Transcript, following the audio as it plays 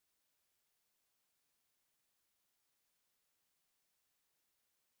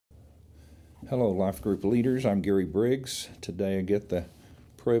Hello, Life Group leaders. I'm Gary Briggs. Today I get the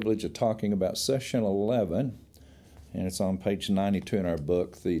privilege of talking about session 11, and it's on page 92 in our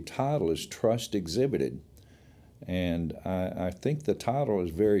book. The title is Trust Exhibited, and I think the title is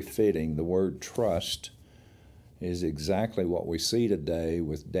very fitting. The word trust is exactly what we see today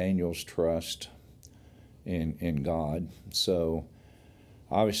with Daniel's trust in God. So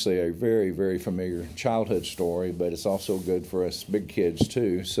obviously a very, very familiar childhood story, but it's also good for us big kids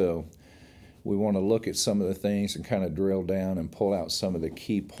too. So we want to look at some of the things and kind of drill down and pull out some of the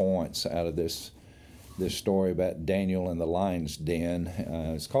key points out of this story about Daniel in the lion's den.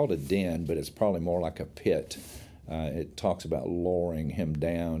 It's called a den, but it's probably more like a pit. It talks about lowering him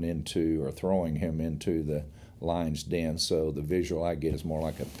down into or throwing him into the lion's den. So the visual I get is more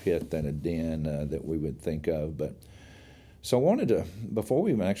like a pit than a den that we would think of. But so I wanted to, before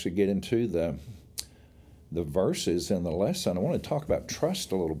we even actually get into the verses in the lesson, I want to talk about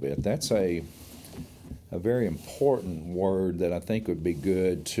trust a little bit. That's a very important word that I think would be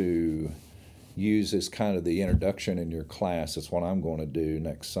good to use as kind of the introduction in your class. It's what I'm going to do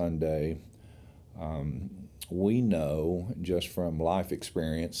next Sunday. We know just from life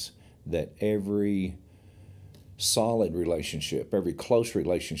experience that every solid relationship, every close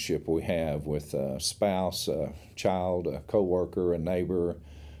relationship we have with a spouse, a child, a coworker, a neighbor,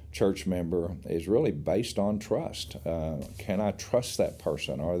 church member is really based on trust. Can I trust that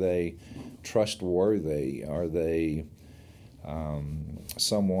person? Are they trustworthy? Are they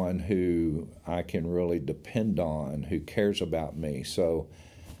someone who I can really depend on, who cares about me? So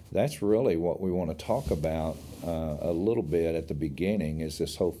that's really what we want to talk about a little bit at the beginning, is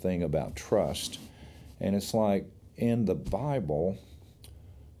this whole thing about trust. And it's like in the Bible,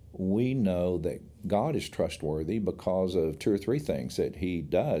 we know that God is trustworthy because of two or three things that he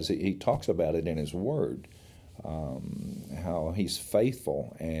does. He talks about it in his word, how he's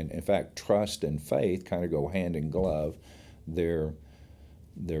faithful. And in fact, trust and faith kind of go hand in glove. They're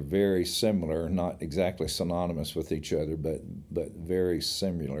very similar, not exactly synonymous with each other, but very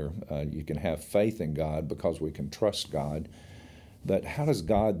similar. You can have faith in God because we can trust God. But how does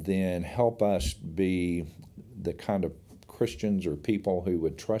God then help us be the kind of Christians or people who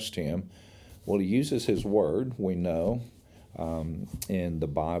would trust him? Well, he uses his word. We know in the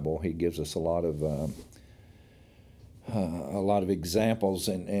Bible he gives us a lot of examples,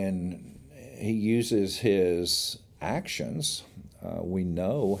 and he uses his actions. We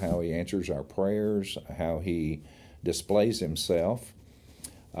know how he answers our prayers, how he displays himself,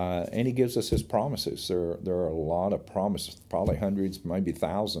 and he gives us his promises. There are a lot of promises, probably hundreds, maybe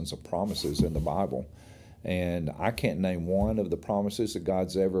thousands of promises in the Bible, and I can't name one of the promises that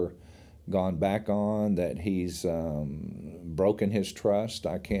God's ever gone back on, that he's broken his trust.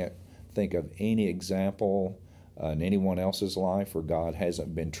 I can't think of any example in anyone else's life where God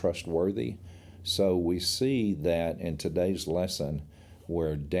hasn't been trustworthy. So we see that in today's lesson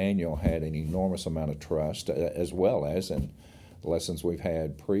where Daniel had an enormous amount of trust, as well as in lessons we've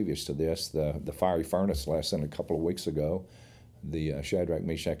had previous to this, the fiery furnace lesson a couple of weeks ago, the Shadrach,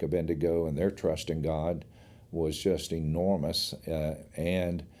 Meshach, Abednego, and their trust in God was just enormous,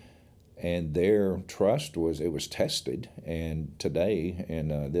 and their trust was tested. And today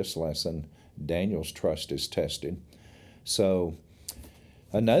in this lesson, Daniel's trust is tested. So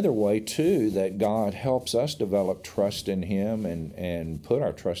another way too that God helps us develop trust in him and put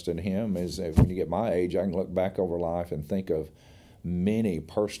our trust in him is, when you get my age, I can look back over life and think of many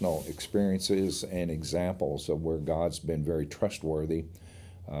personal experiences and examples of where God's been very trustworthy.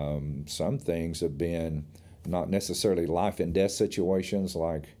 Some things have been not necessarily life and death situations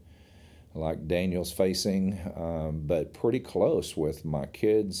like Daniel's facing, but pretty close with my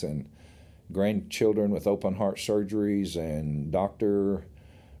kids and grandchildren with open heart surgeries and doctor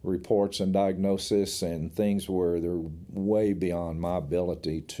reports and diagnosis and things where they're way beyond my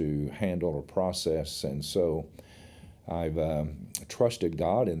ability to handle or process. And so I've trusted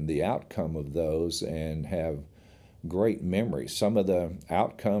God in the outcome of those and have great memories. Some of the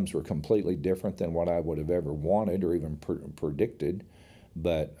outcomes were completely different than what I would have ever wanted or even predicted,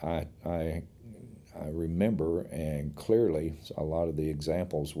 but I remember, and clearly a lot of the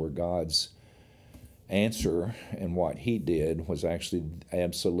examples where God's answer and what he did was actually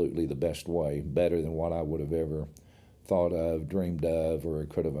absolutely the best way, better than what I would have ever thought of, dreamed of, or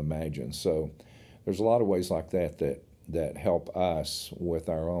could have imagined. So there's a lot of ways like that help us with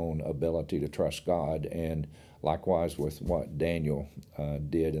our own ability to trust God, and likewise with what Daniel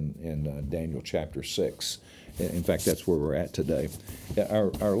did in Daniel chapter 6. In fact, that's where we're at today.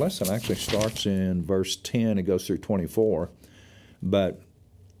 Our lesson actually starts in verse 10 and goes through 24, but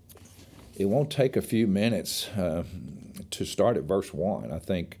it won't take a few minutes to start at verse 1. I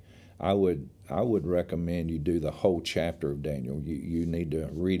think I would recommend you do the whole chapter of Daniel. You need to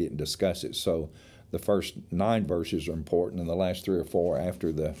read it and discuss it. So the first 9 verses are important, and the last 3 or 4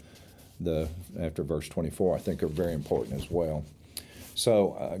 after after verse 24, I think, are very important as well.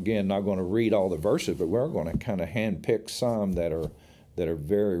 So again, not going to read all the verses, but we're going to kind of handpick some that are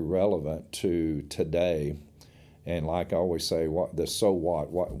very relevant to today. And like I always say, what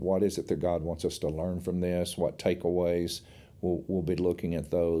is it that God wants us to learn from this? What takeaways? We'll be looking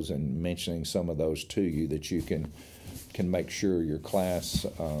at those and mentioning some of those to you that you can make sure your class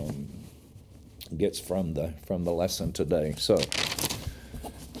gets from the lesson today. So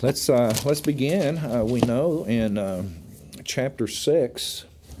let's begin. We know in chapter 6.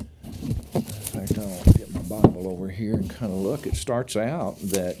 In fact, I'll get my Bible over here and kind of look. It starts out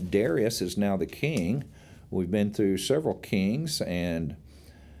that Darius is now the king. We've been through several kings, and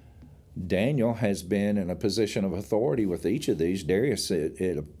Daniel has been in a position of authority with each of these. Darius,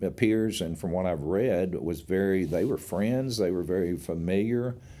 it appears, and from what I've read, they were friends. They were very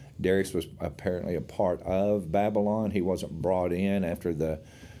familiar. Darius was apparently a part of Babylon. He wasn't brought in after the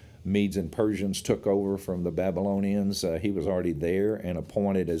Medes and Persians took over from the Babylonians. He was already there and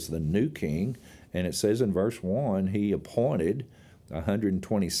appointed as the new king. And it says in verse 1, he appointed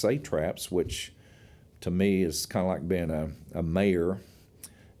 120 satraps, which to me is kind of like being a mayor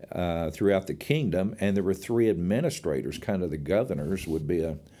throughout the kingdom. And there were 3 administrators, kind of the governors would be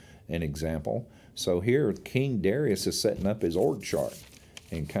an example. So here King Darius is setting up his org chart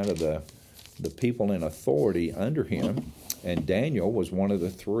and kind of the people in authority under him. And Daniel was one of the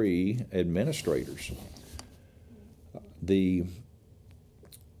 3 administrators.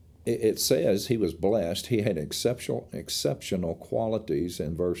 It says he was blessed. He had exceptional qualities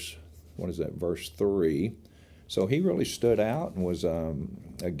in verse 3. So he really stood out and was,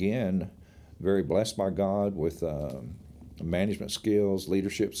 again, very blessed by God with management skills,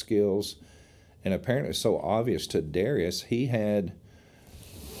 leadership skills. And apparently it's so obvious to Darius, he had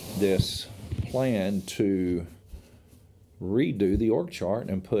this plan to redo the org chart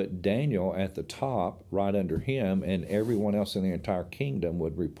and put Daniel at the top right under him, and everyone else in the entire kingdom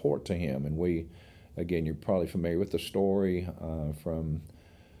would report to him. And again, you're probably familiar with the story from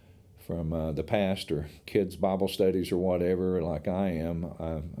the past or kids' Bible studies or whatever, like I am.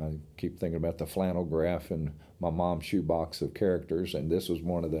 I keep thinking about the flannel graph in my mom's shoebox of characters, and this was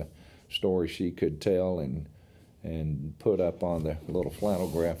one of the stories she could tell and put up on the little flannel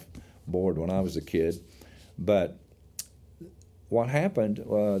graph board when I was a kid. But what happened,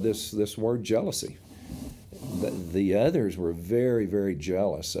 this word jealousy. The others were very, very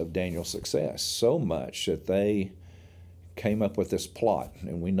jealous of Daniel's success, so much that they came up with this plot,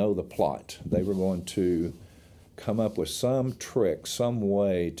 and we know the plot. They were going to come up with some trick, some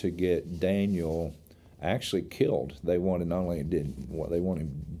way to get Daniel actually killed. They wanted not only they wanted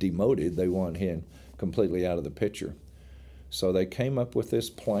him demoted, they wanted him completely out of the picture. So they came up with this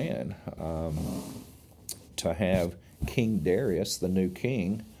plan to have King Darius, the new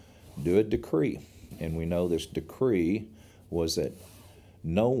king, do a decree. And we know this decree was that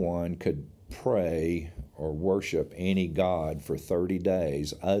no one could pray or worship any god for 30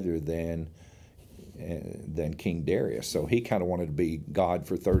 days other than King Darius. So he kind of wanted to be God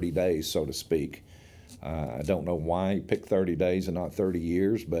for 30 days, so to speak. I don't know why he picked 30 days and not 30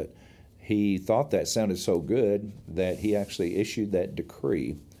 years, but he thought that sounded so good that he actually issued that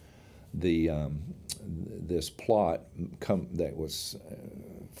decree. This plot that was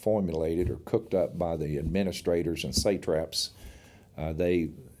formulated or cooked up by the administrators and satraps,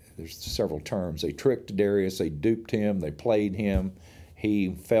 there's several terms. They tricked Darius, they duped him, they played him.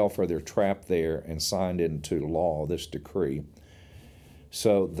 He fell for their trap there and signed into law this decree.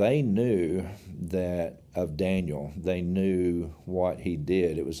 So they knew that of Daniel. They knew what he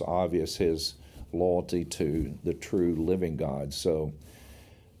did. It was obvious his loyalty to the true living God. So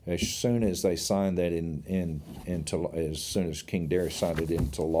as soon as they signed that as soon as King Darius signed it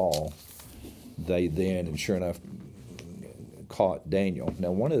into law, they then, and sure enough, caught Daniel.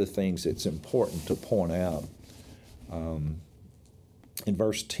 Now, one of the things that's important to point out, in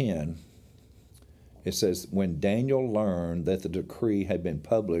verse 10, it says, when Daniel learned that the decree had been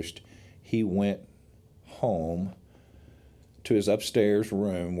published, he went home to his upstairs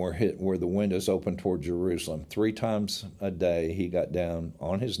room where the windows opened toward Jerusalem. 3 times a day he got down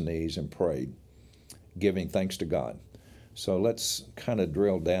on his knees and prayed, giving thanks to God. So let's kind of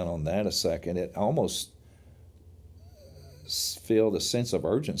drill down on that a second. It almost feel the sense of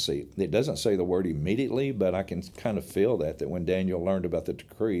urgency. It doesn't say the word immediately, but I can kind of feel that when Daniel learned about the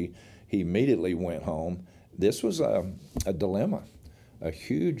decree, he immediately went home. This was a dilemma, a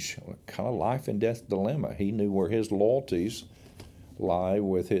huge kind of life and death dilemma. He knew where his loyalties lie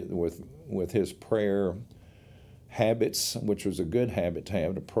with his prayer habits, which was a good habit to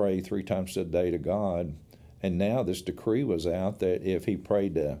have, to pray 3 times a day to God. And now this decree was out that if he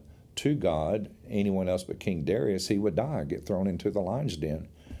prayed to God, anyone else but King Darius, he would die, get thrown into the lion's den.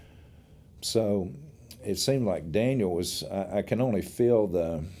 So it seemed like Daniel was, I can only feel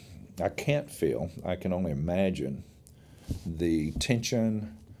I can only imagine the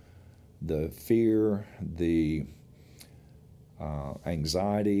tension, the fear, the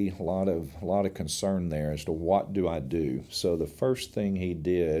anxiety, a lot of concern there as to what do I do. So the first thing he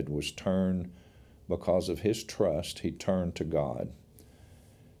did was turn, because of his trust, he turned to God.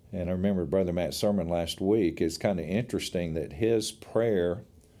 And I remember Brother Matt's sermon last week. It's kind of interesting that his prayer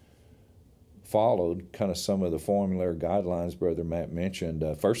followed kind of some of the formulary guidelines Brother Matt mentioned.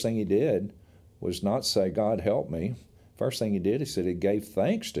 First thing he did was not say, God help me. First thing he did, he said he gave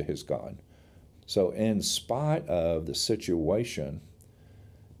thanks to his God. So in spite of the situation,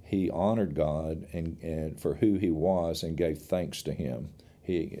 he honored God and for who he was and gave thanks to him.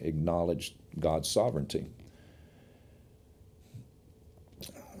 He acknowledged God's sovereignty.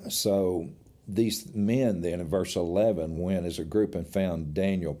 So these men then in verse 11 went as a group and found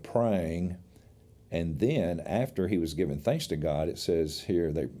Daniel praying. And then after he was giving thanks to God, it says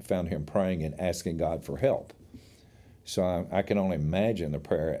here they found him praying and asking God for help. So I can only imagine the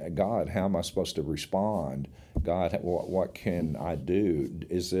prayer, God, how am I supposed to respond? God, what can I do?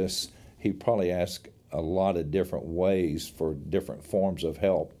 He probably asked a lot of different ways for different forms of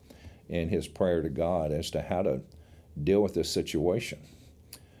help in his prayer to God as to how to deal with this situation.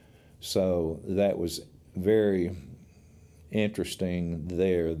 So that was very interesting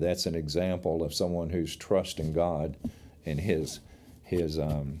there. That's an example of someone who's trusting God and his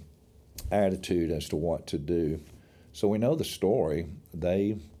attitude as to what to do. So we know the story.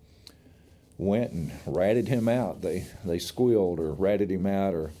 They went and ratted him out. They squealed or ratted him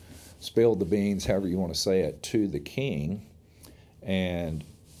out or spilled the beans, however you want to say it, to the king, and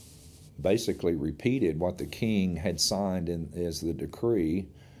basically repeated what the king had signed as the decree.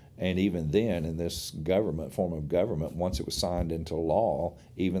 And even then, in this form of government, once it was signed into law,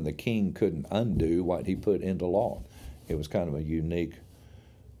 even the king couldn't undo what he put into law. It was kind of a unique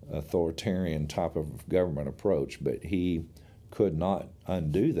authoritarian type of government approach, but he could not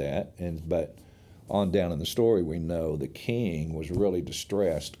undo that. But on down in the story, we know the king was really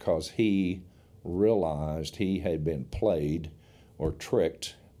distressed because he realized he had been played or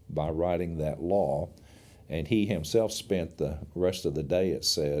tricked by writing that law. And he himself spent the rest of the day, it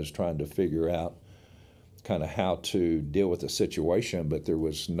says, trying to figure out kind of how to deal with the situation, but there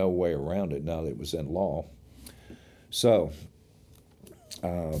was no way around it now that it was in law. So,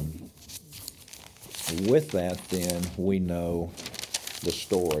 with that, then, we know the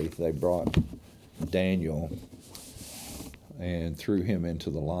story. They brought Daniel and threw him into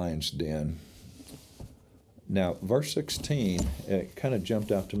the lion's den. Now, verse 16, it kind of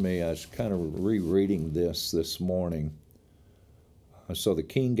jumped out to me. I was kind of rereading this morning. So the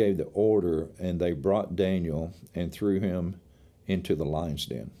king gave the order, and they brought Daniel and threw him into the lion's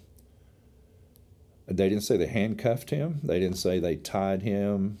den. They didn't say they handcuffed him. They didn't say they tied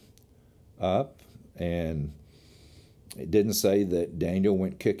him up. And it didn't say that Daniel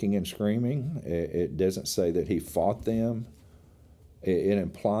went kicking and screaming. It doesn't say that he fought them. It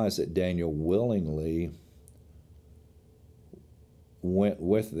implies that Daniel willingly went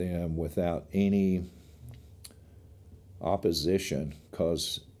with them without any opposition,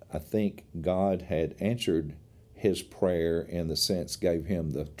 because I think God had answered his prayer, in the sense gave him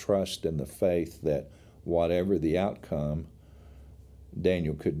the trust and the faith that whatever the outcome,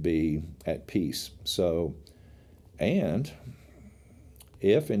 Daniel could be at peace. So, and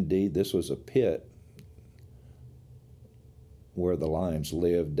if indeed this was a pit where the lions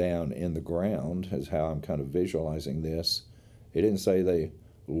lived down in the ground, is how I'm kind of visualizing this, it didn't say they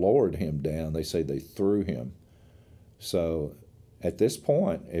lowered him down, they say they threw him. So at this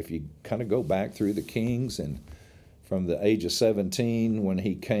point, if you kind of go back through the kings, and from the age of 17 when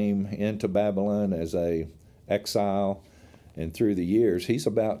he came into Babylon as a exile, and through the years, he's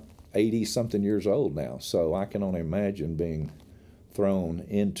about 80-something years old now. So I can only imagine being thrown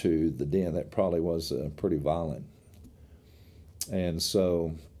into the den. That probably was pretty violent. And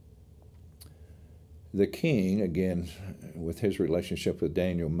so the king, again, with his relationship with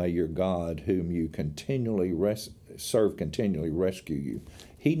Daniel, may your God, whom you continually serve, continually rescue you.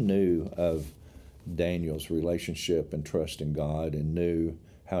 He knew of Daniel's relationship and trust in God, and knew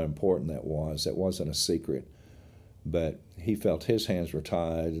how important that was. That wasn't a secret. But he felt his hands were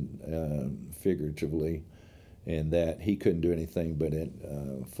tied, figuratively, and that he couldn't do anything but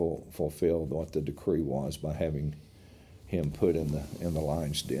fulfill what the decree was by having him put in the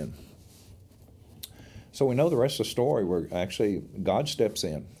lion's den. So we know the rest of the story where actually God steps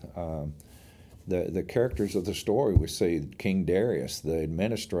in. The characters of the story, we see King Darius, the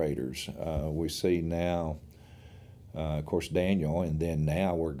administrators. We see now, of course, Daniel, and then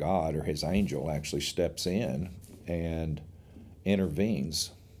now where God or his angel actually steps in and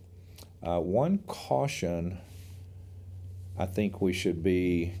intervenes. One caution I think we should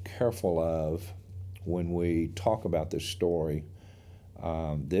be careful of when we talk about this story,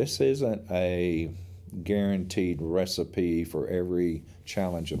 this isn't a guaranteed recipe for every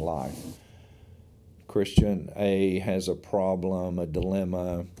challenge in life. Christian A has a problem, a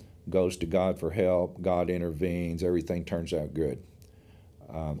dilemma, goes to God for help, God intervenes, everything turns out good.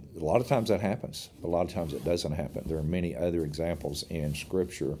 A lot of times that happens. A lot of times it doesn't happen. There are many other examples in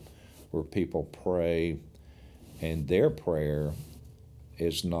Scripture where people pray and their prayer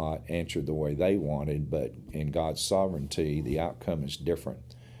is not answered the way they wanted, but in God's sovereignty, the outcome is different.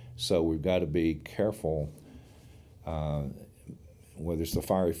 So we've got to be careful, whether it's the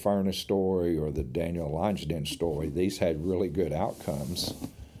fiery furnace story or the Daniel lion's den story. These had really good outcomes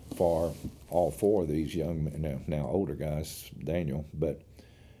for all four of these young, now older guys, Daniel, but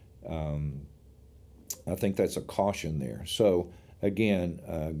I think that's a caution there. So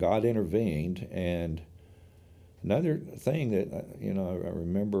again, God intervened, and another thing that, I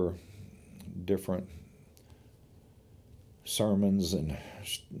remember different sermons and,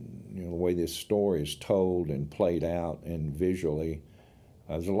 the way this story is told and played out and visually,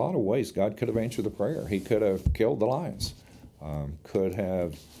 there's a lot of ways God could have answered the prayer. He could have killed the lions, could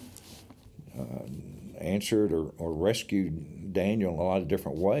have answered or rescued Daniel in a lot of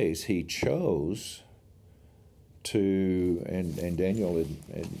different ways. He chose to, and Daniel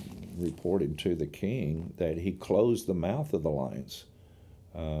had reported to the king that he closed the mouth of the lions.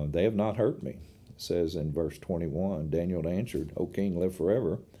 They have not hurt me. It says in verse 21, Daniel answered, O king, live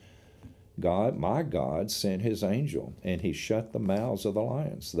forever. God, my God, sent his angel, and he shut the mouths of the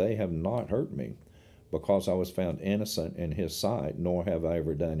lions. They have not hurt me, because I was found innocent in his sight, nor have I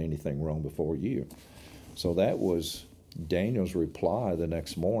ever done anything wrong before you. So that was Daniel's reply the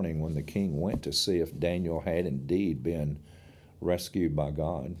next morning when the king went to see if Daniel had indeed been rescued by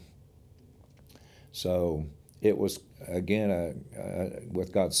God. So it was, again,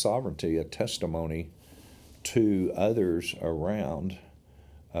 with God's sovereignty, a testimony to others around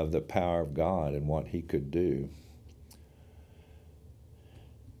of the power of God and what he could do.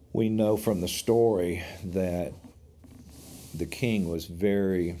 We know from the story that the king was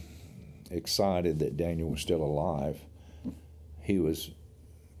very excited that Daniel was still alive. He was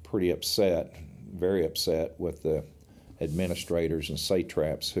pretty upset, very upset with the administrators and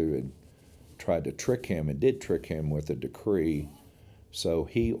satraps who had tried to trick him and did trick him with a decree. So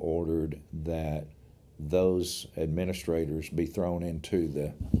he ordered that those administrators be thrown into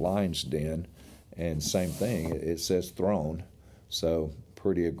the lion's den, and same thing, it says thrown, so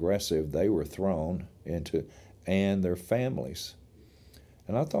pretty aggressive. They were thrown into, and their families.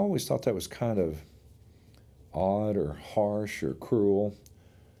 And I always thought that was kind of odd or harsh or cruel.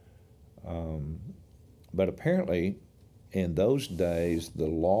 But apparently in those days, the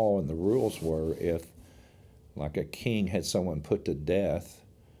law and the rules were, if like a king had someone put to death,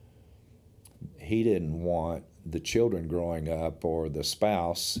 he didn't want the children growing up or the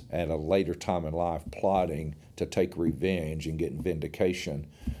spouse at a later time in life plotting to take revenge and get vindication.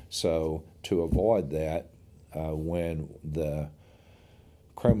 So to avoid that, when the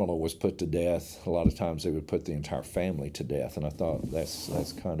criminal was put to death, a lot of times they would put the entire family to death. And I thought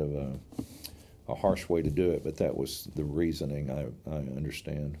that's kind of a harsh way to do it, but that was the reasoning, I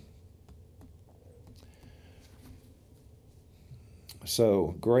understand.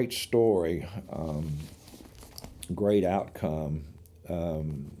 So, great story, great outcome.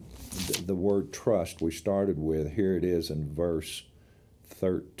 The word trust we started with, here it is in verse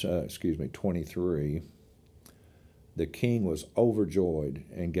 23. The king was overjoyed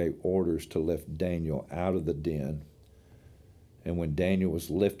and gave orders to lift Daniel out of the den. And when Daniel was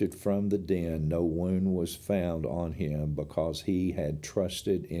lifted from the den, no wound was found on him, because he had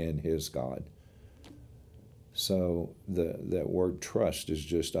trusted in his God. So that word trust is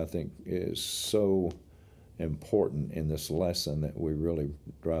just, I think, is so important in this lesson that we really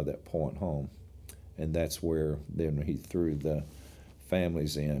drive that point home. And that's where then he threw the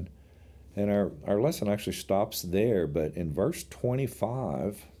families in. And our lesson actually stops there, but in verse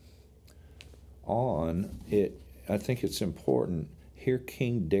 25 on, I think it's important. Here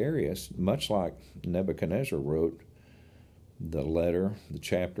King Darius, much like Nebuchadnezzar wrote the letter, the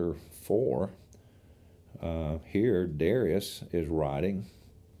chapter 4, here Darius is writing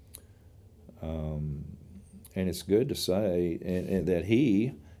And it's good to say and that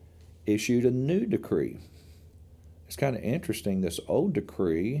he issued a new decree. It's kind of interesting. This old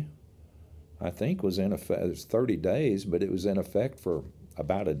decree, I think, was in effect. It was 30 days, but it was in effect for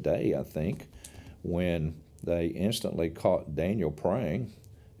about a day, I think, when they instantly caught Daniel praying.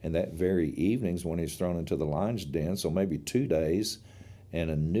 And that very evening's when he's thrown into the lion's den. So maybe 2 days,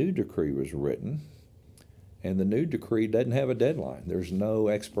 and a new decree was written. And the new decree doesn't have a deadline. There's no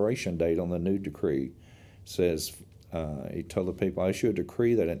expiration date on the new decree. It says, he told the people, I issue a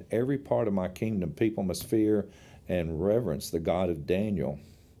decree that in every part of my kingdom people must fear and reverence the God of Daniel.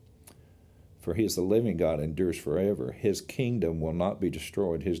 For he is the living God and endures forever. His kingdom will not be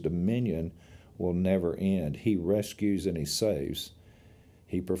destroyed. His dominion will never end. He rescues and he saves.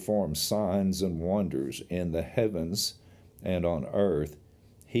 He performs signs and wonders in the heavens and on earth.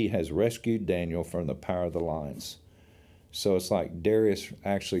 He has rescued Daniel from the power of the lions. So it's like Darius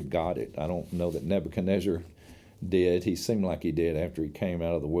actually got it. I don't know that Nebuchadnezzar did. He seemed like he did after he came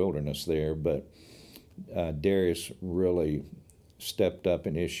out of the wilderness there, but Darius really stepped up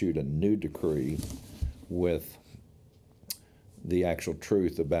and issued a new decree with the actual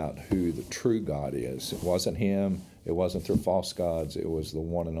truth about who the true God is. It wasn't him. It wasn't through false gods. It was the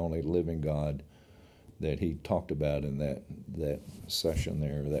one and only living God that he talked about in that session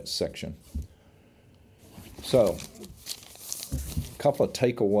there, that section. So, a couple of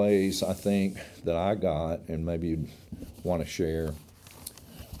takeaways I think that I got, and maybe you'd want to share.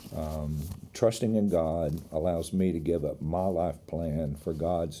 Trusting in God allows me to give up my life plan for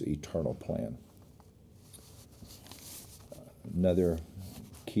God's eternal plan. Another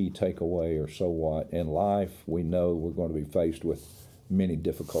key takeaway, or so what, in life we know we're going to be faced with many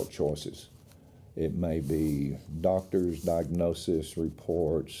difficult choices. It may be doctors' diagnosis,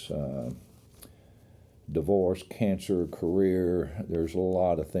 reports, divorce, cancer, career. There's a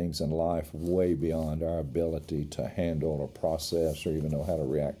lot of things in life way beyond our ability to handle or process or even know how to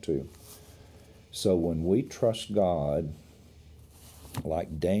react to. So when we trust God,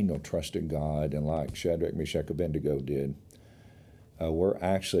 like Daniel trusted God and like Shadrach, Meshach, Abednego did, we're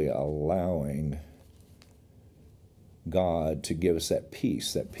actually allowing God to give us that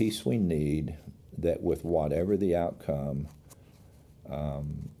peace we need, that with whatever the outcome,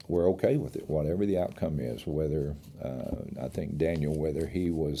 we're okay with it, whatever the outcome is, whether, I think Daniel, whether he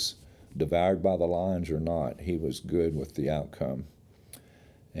was devoured by the lions or not, he was good with the outcome.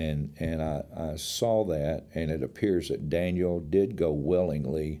 And I saw that, and it appears that Daniel did go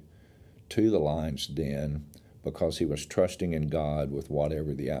willingly to the lion's den because he was trusting in God with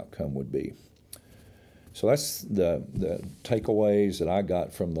whatever the outcome would be. So that's the takeaways that I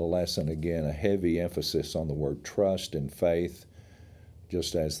got from the lesson. Again, a heavy emphasis on the word trust and faith,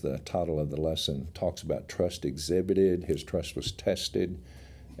 just as the title of the lesson talks about trust exhibited. His trust was tested,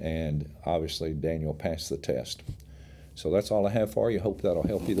 and obviously Daniel passed the test. So that's all I have for you. Hope that'll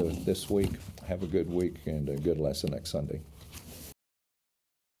help you this week. Have a good week and a good lesson next Sunday.